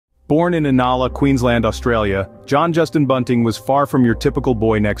Born in Inala, Queensland, Australia, John Justin Bunting was far from your typical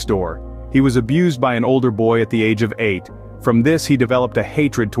boy next door. He was abused by an older boy at the age of 8. From this he developed a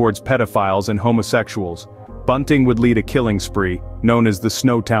hatred towards pedophiles and homosexuals. Bunting would lead a killing spree, known as the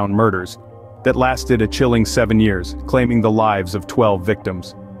Snowtown murders, that lasted a chilling 7 years, claiming the lives of 12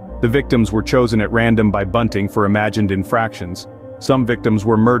 victims. The victims were chosen at random by Bunting for imagined infractions. Some victims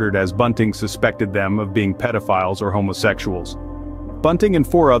were murdered as Bunting suspected them of being pedophiles or homosexuals. Bunting and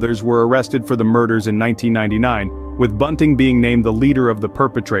 4 others were arrested for the murders in 1999, with Bunting being named the leader of the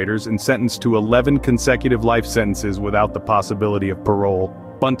perpetrators and sentenced to 11 consecutive life sentences without the possibility of parole.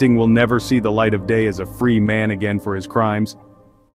 Bunting will never see the light of day as a free man again for his crimes.